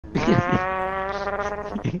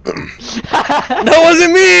That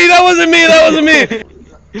wasn't me! That wasn't me! That wasn't me!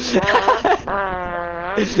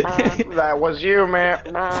 That was you, man.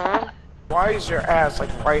 Why is your ass like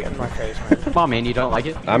right in my face, man? Come on, man, you don't like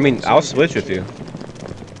it? I mean, I'll switch with you.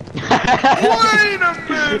 Wait a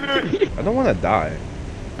minute! I don't want to die.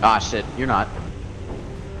 Ah, shit, you're not.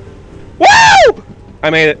 Woo! I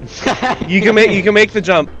made it. You can make the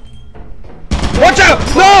jump. Watch out!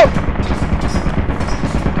 No!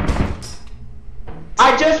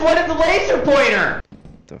 I just wanted the laser pointer!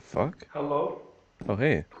 The fuck? Hello? Oh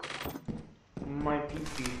hey. My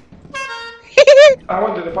pee-pee. I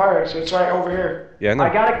went to the fire exit. It's right over here. Yeah, I know.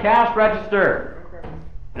 I got a cash register. Okay.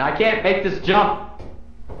 And I can't make this jump.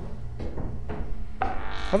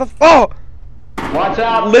 How the oh! Watch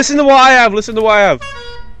out! Listen to what I have. Listen to what I have.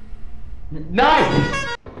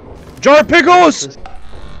 Nice! Jar pickles!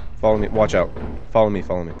 Follow me. Watch out. Follow me.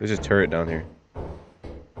 Follow me. There's a turret down here.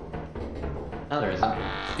 No, there isn't.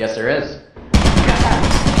 Yes, there is.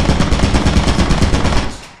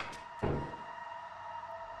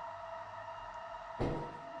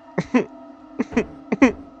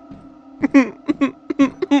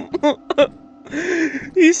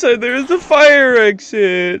 He said there was a fire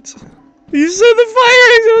exit. He said the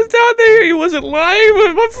fire exit was down there. He wasn't lying,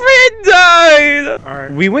 but my friend died.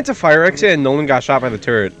 Alright. We went to fire exit and Nolan got shot by the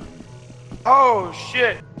turret. Oh,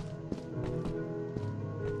 shit.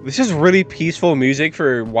 This is really peaceful music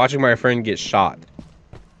for watching my friend get shot.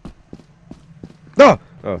 Oh!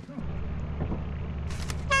 Oh.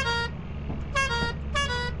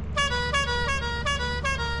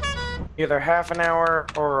 Either half an hour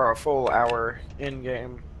or a full hour in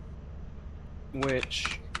game.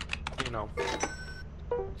 Which, you know.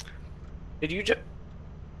 Did you just?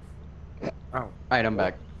 Oh. Alright, I'm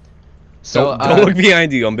back. So, Don't look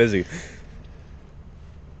behind you. I'm busy.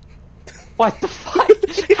 What the fuck?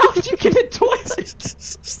 How did you get it twice?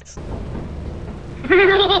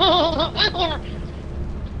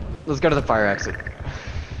 Let's go to the fire exit.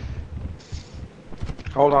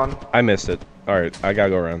 Hold on. I missed it. All right, I gotta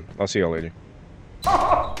go around. I'll see y'all later.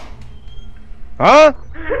 Huh?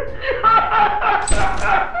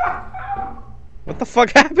 What the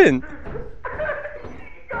fuck happened?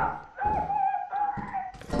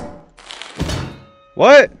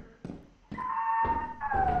 What?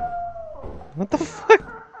 What the fuck?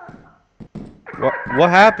 What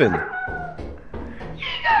happened?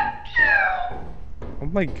 Oh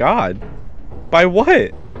my god. By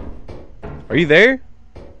what? Are you there?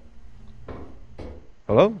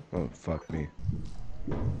 Hello? Oh, fuck me.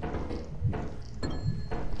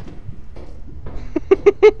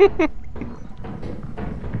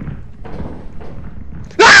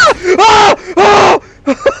 Ah! Oh!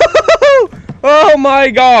 Oh! Oh my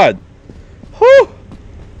god! Whew!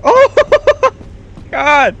 Oh!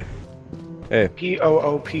 God! Hey.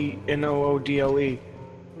 Poopnoodle.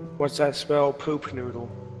 What's that spell? Poop noodle.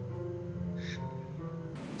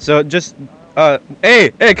 So just,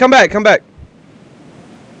 hey, come back, come back.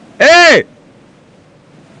 Hey!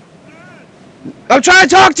 I'm trying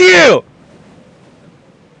to talk to you!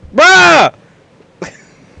 Bruh!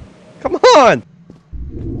 Come on!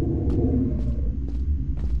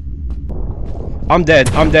 I'm dead,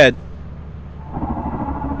 I'm dead.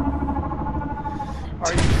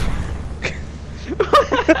 Are you...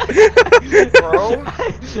 Bro?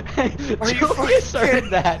 Julius heard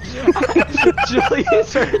that.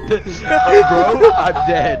 Julius heard this. Bro, I'm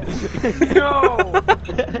dead. No!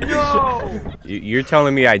 No! You're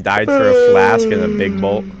telling me I died for a flask and a big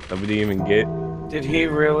bolt that we didn't even get? Did he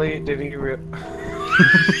really? Did he really?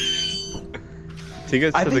 Take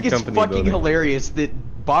us I to the think it's company fucking building. hilarious that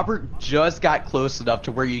Bobbert just got close enough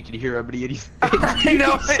to where you can hear him, but he I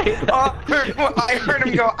know. I heard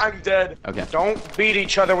him go, I'm dead. Okay. Don't beat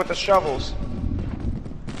each other with the shovels.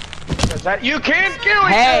 'Cause that you can't kill each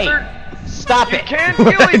Hey! other. Stop You it! can't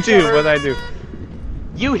What'd kill I each do? other. What'd I do?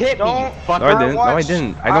 You hit me, you Don't- fucker. No, I didn't. No, I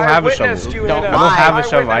didn't. I don't have a witnessed shovel. you Don't hit I him. don't have a lie.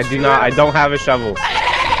 shovel. I witnessed do you not. hit I him. don't have a shovel.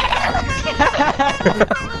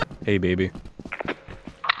 Hey, baby.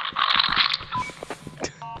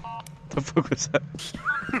 The fuck was that?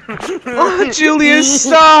 Oh, Julius,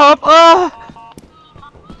 stop! Oh!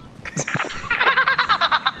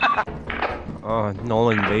 Oh,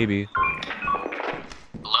 Nolan, baby.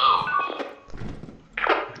 Hello.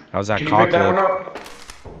 How's that Can you cock pick that one look? up?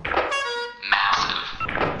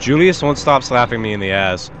 Massive. Julius won't stop slapping me in the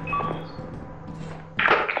ass.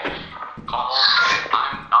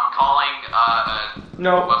 I'm calling,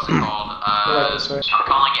 No. what's it called? Go back this way. I'm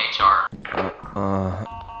calling HR.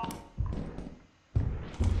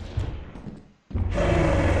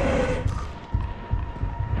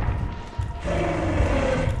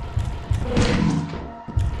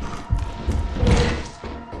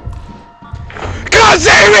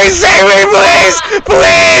 save me, please!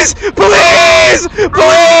 Please! Please!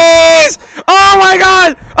 Please! Oh my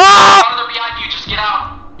god! Oh! They're behind you, just get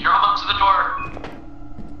out. You're almost to the door.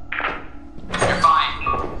 You're fine.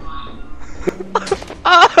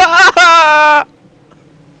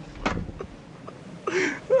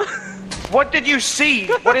 What did you see?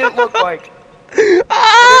 What did it look like?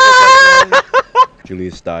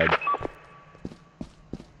 Julius died.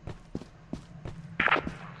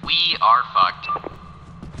 We are fucked.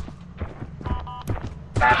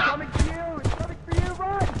 It's coming for you! It's coming for you!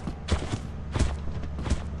 Run!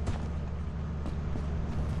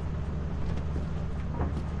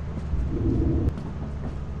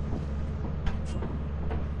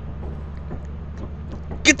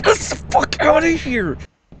 Get the fuck out of here!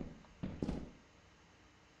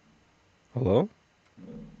 Hello?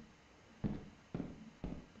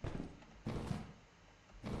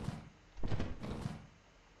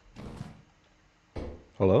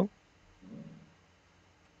 Hello?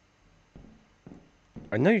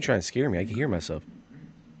 I know you're trying to scare me. I can hear myself.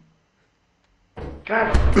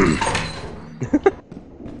 God.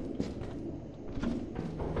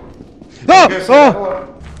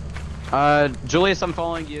 Oh! Oh! Julius, I'm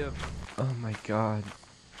following you. Oh my god.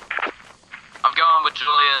 I'm going with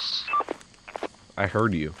Julius. I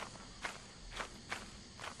heard you.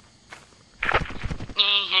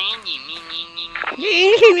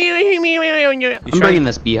 I'm bringing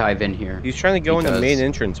this beehive in here. He's trying to go in the Because- main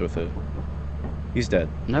entrance with it. He's dead.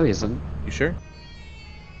 No, he isn't. You sure?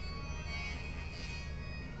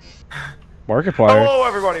 Markiplier. Hello,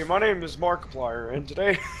 everybody. My name is Markiplier, and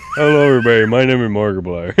today. Hello, everybody. My name is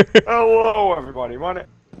Markiplier. Hello, everybody. My name.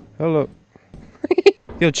 Hello.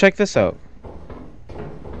 Yo, check this out.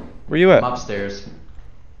 Where you at? I'm upstairs.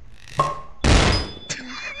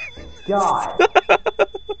 God.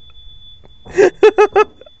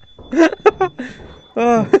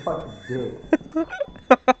 Oh. Fucking dick.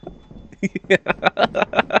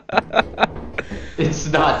 It's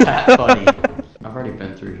not that funny. I've already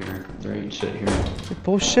been through here. There ain't shit here.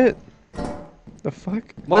 Bullshit. The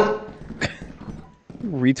fuck? What?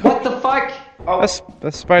 Retard. What the fuck? Oh,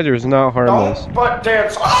 That spider is not harmless. don't butt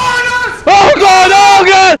dance. Oh, Oh god! Oh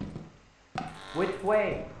god! Which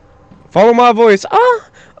way? Follow my voice.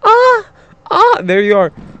 There you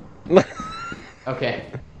are. Okay.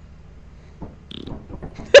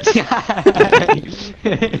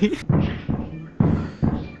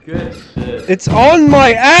 Good shit. It's on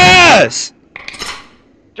my ass!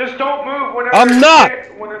 Just don't move whenever I'm not.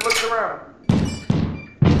 when it looks around.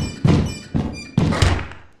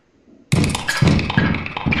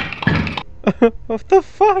 What the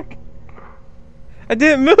fuck? I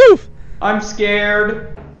didn't move! I'm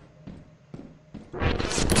scared.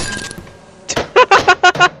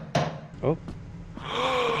 Oh.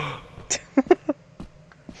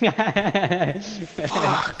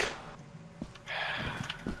 Fuck.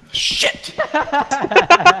 Shit.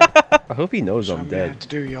 I hope he knows I'm Dead. dead. To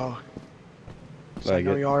do, y'all. I Like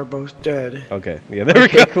know it. y'all are both dead. Okay, yeah, there we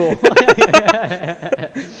go. Okay, cool.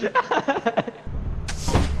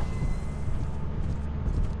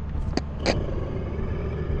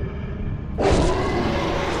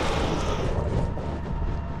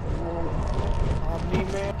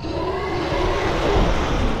 Omni-Man.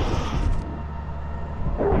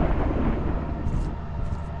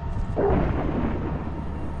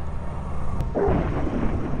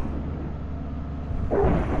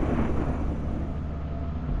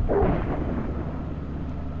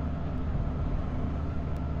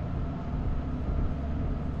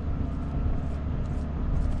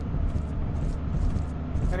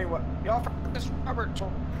 Anyway, y'all for this Robert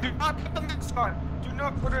told. Do not put the mask on. Do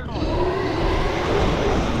not put it on.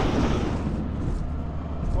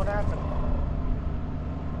 What happened?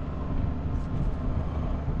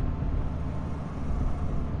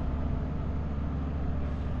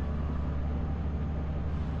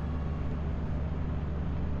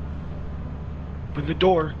 Open the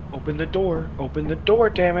door. Open the door. Open the door,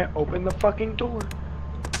 damn it. Open the fucking door.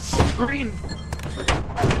 Green.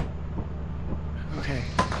 Okay,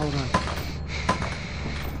 hold on.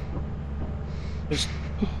 Just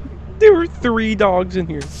There were 3 dogs in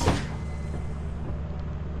here.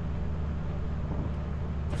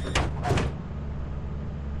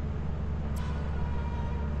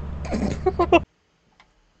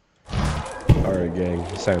 Alright, gang,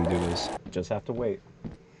 it's time to do this. Just have to wait.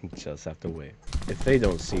 Just have to wait. If they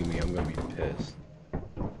don't see me, I'm gonna be pissed.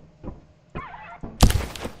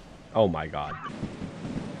 Oh my god.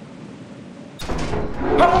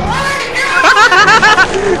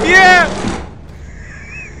 Yeah!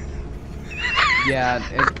 Yeah,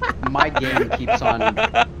 my game keeps on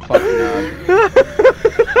fucking up.